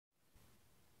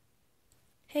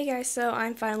Hey guys, so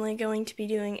I'm finally going to be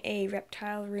doing a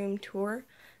reptile room tour.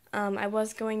 I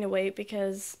was going to wait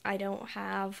because I don't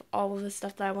have all of the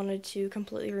stuff that I wanted to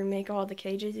completely remake all the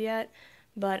cages yet,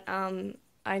 but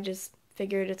I just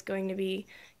figured it's going to be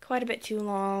quite a bit too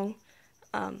long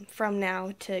from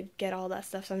now to get all that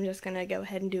stuff, so I'm just going to go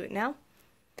ahead and do it now.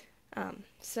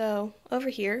 So over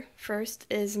here, first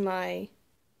is my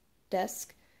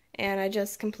desk, and I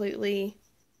just completely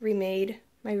remade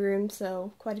my room,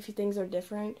 so quite a few things are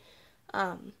different.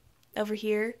 Over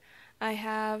here I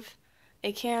have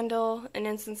a candle, an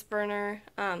incense burner,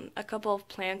 a couple of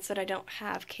plants that I don't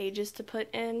have cages to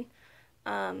put in.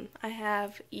 I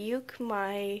have Yuke,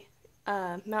 my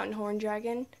mountain horn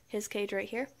dragon, his cage right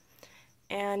here,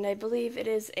 and I believe it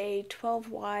is a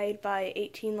 12 wide by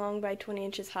 18 long by 20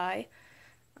 inches high.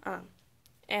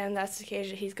 And that's the cage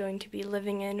that he's going to be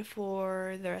living in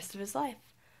for the rest of his life.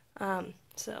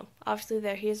 So obviously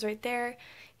there he is right there.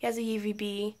 He has a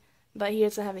UVB, but he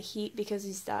doesn't have a heat because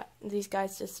these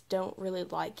guys just don't really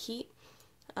like heat.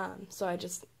 So I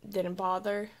just didn't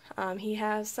bother. He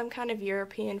has some kind of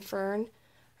European fern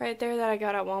right there that I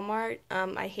got at Walmart.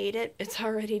 I hate it. It's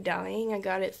already dying. I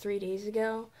got it 3 days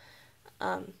ago.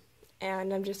 And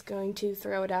I'm just going to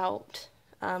throw it out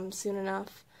soon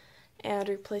enough and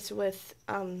replace it with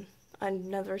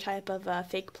another type of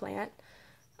fake plant.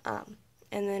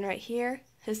 And then right here,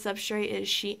 his substrate is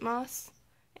sheet moss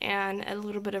and a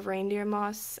little bit of reindeer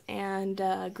moss and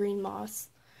green moss.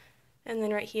 And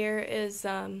then right here is,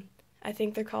 I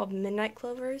think they're called midnight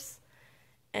clovers.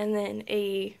 And then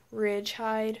a ridge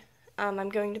hide. I'm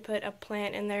going to put a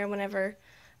plant in there whenever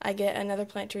I get another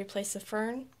plant to replace the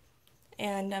fern.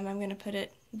 And I'm going to put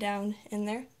it down in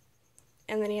there.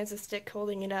 And then he has a stick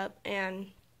holding it up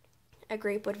and a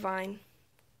grapewood vine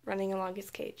running along his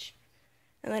cage.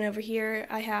 And then over here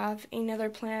I have another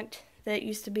plant that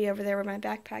used to be over there where my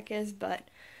backpack is, but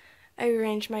I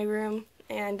rearranged my room,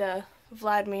 and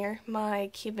Vladimir, my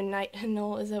Cuban night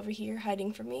gnoll, is over here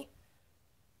hiding from me.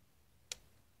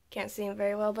 Can't see him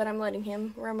very well, but I'm letting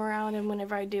him roam around, and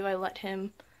whenever I do, I let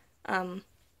him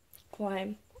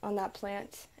climb on that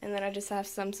plant. And then I just have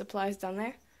some supplies down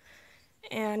there.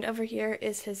 And over here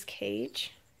is his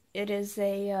cage. It is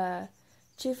a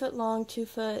 2 foot long, 2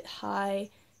 foot high,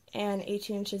 and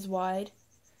 18 inches wide.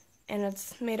 And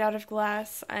it's made out of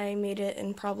glass. I made it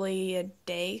in probably a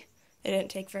day. It didn't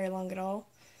take very long at all.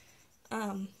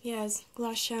 He has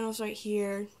glass channels right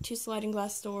here, 2 sliding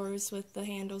glass doors with the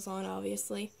handles on,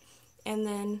 obviously. And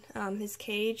then his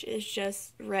cage is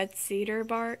just red cedar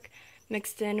bark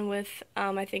mixed in with,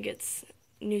 I think it's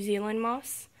New Zealand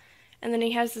moss. And then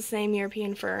he has the same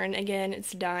European fern. Again,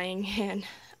 it's dying, and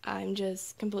I'm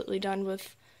just completely done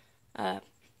with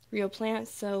real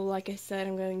plants. So like I said,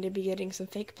 I'm going to be getting some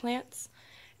fake plants.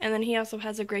 And then he also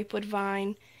has a grapewood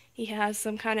vine. He has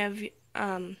some kind of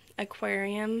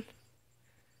aquarium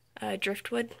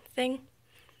driftwood thing.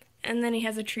 And then he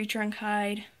has a tree trunk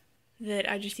hide that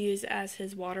I just use as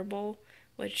his water bowl,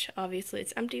 which obviously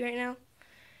it's empty right now.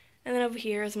 And then over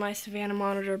here is my Savannah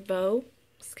monitor Bo's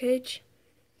cage.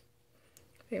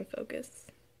 In focus.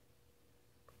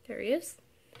 There he is.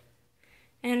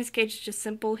 And his cage is just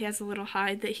simple. He has a little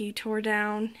hide that he tore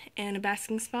down and a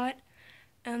basking spot.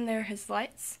 And there are his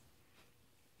lights.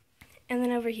 And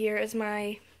then over here is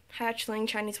my hatchling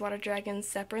Chinese water dragon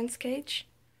Separance cage.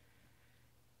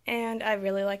 And I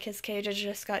really like his cage. I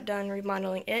just got done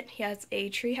remodeling it. He has a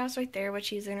tree house right there, which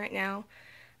he's in right now.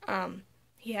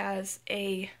 He has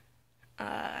a,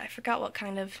 I forgot what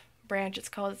kind of branch it's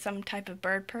called. It's some type of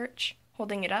bird perch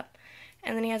holding it up.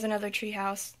 And then he has another tree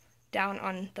house down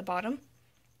on the bottom.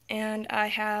 And I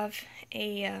have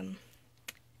a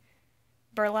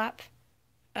burlap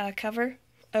cover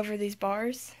over these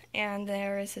bars, and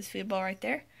there is his food bowl right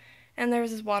there. And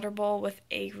there's his water bowl with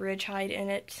a ridge hide in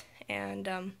it,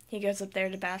 and he goes up there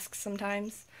to bask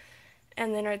sometimes.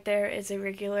 And then right there is a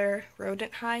regular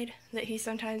rodent hide that he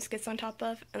sometimes gets on top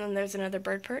of, and then there's another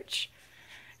bird perch.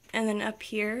 And then up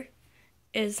here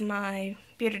is my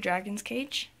bearded dragon's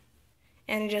cage,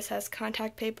 and it just has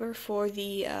contact paper for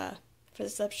the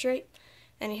substrate,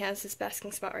 and he has his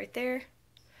basking spot right there,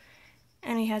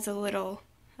 and he has a little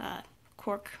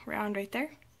cork round right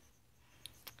there.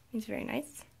 He's very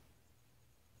nice.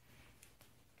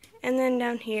 And then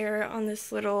down here on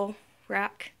this little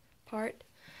rack part,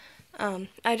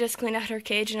 I just cleaned out her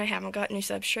cage, and I haven't got new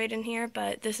substrate in here,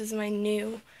 but this is my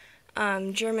new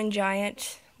German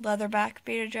giant leatherback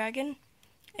bearded dragon,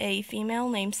 a female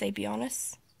named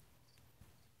Sapionis.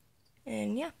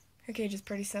 And yeah, her cage is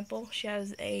pretty simple. She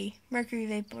has a mercury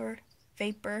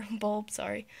vapor bulb,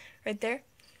 right there,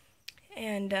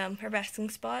 and her basking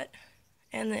spot.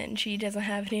 And then she doesn't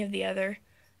have any of the other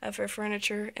of her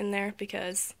furniture in there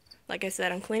because, like I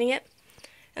said, I'm cleaning it.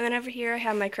 And then over here I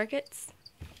have my crickets,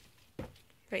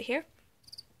 right here.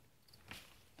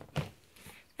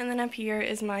 And then up here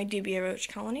is my dubia roach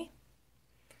colony.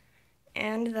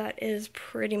 And that is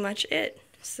pretty much it.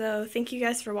 So thank you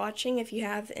guys for watching. If you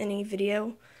have any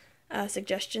video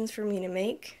suggestions for me to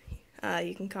make,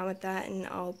 you can comment that and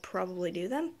I'll probably do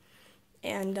them.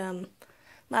 And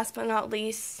last but not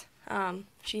least,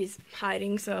 she's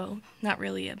hiding, so not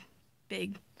really a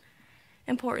big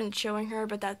important showing her,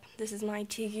 but this is my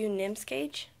TU nymphs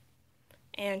cage,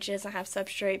 and she doesn't have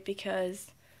substrate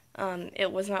because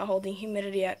it was not holding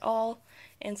humidity at all,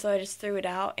 and so I just threw it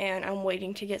out, and I'm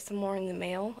waiting to get some more in the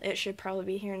mail. It should probably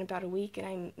be here in about a week, and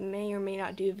I may or may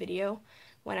not do a video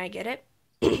when I get it.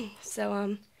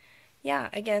 So yeah,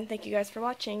 again, thank you guys for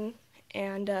watching,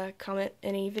 and comment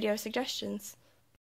any video suggestions.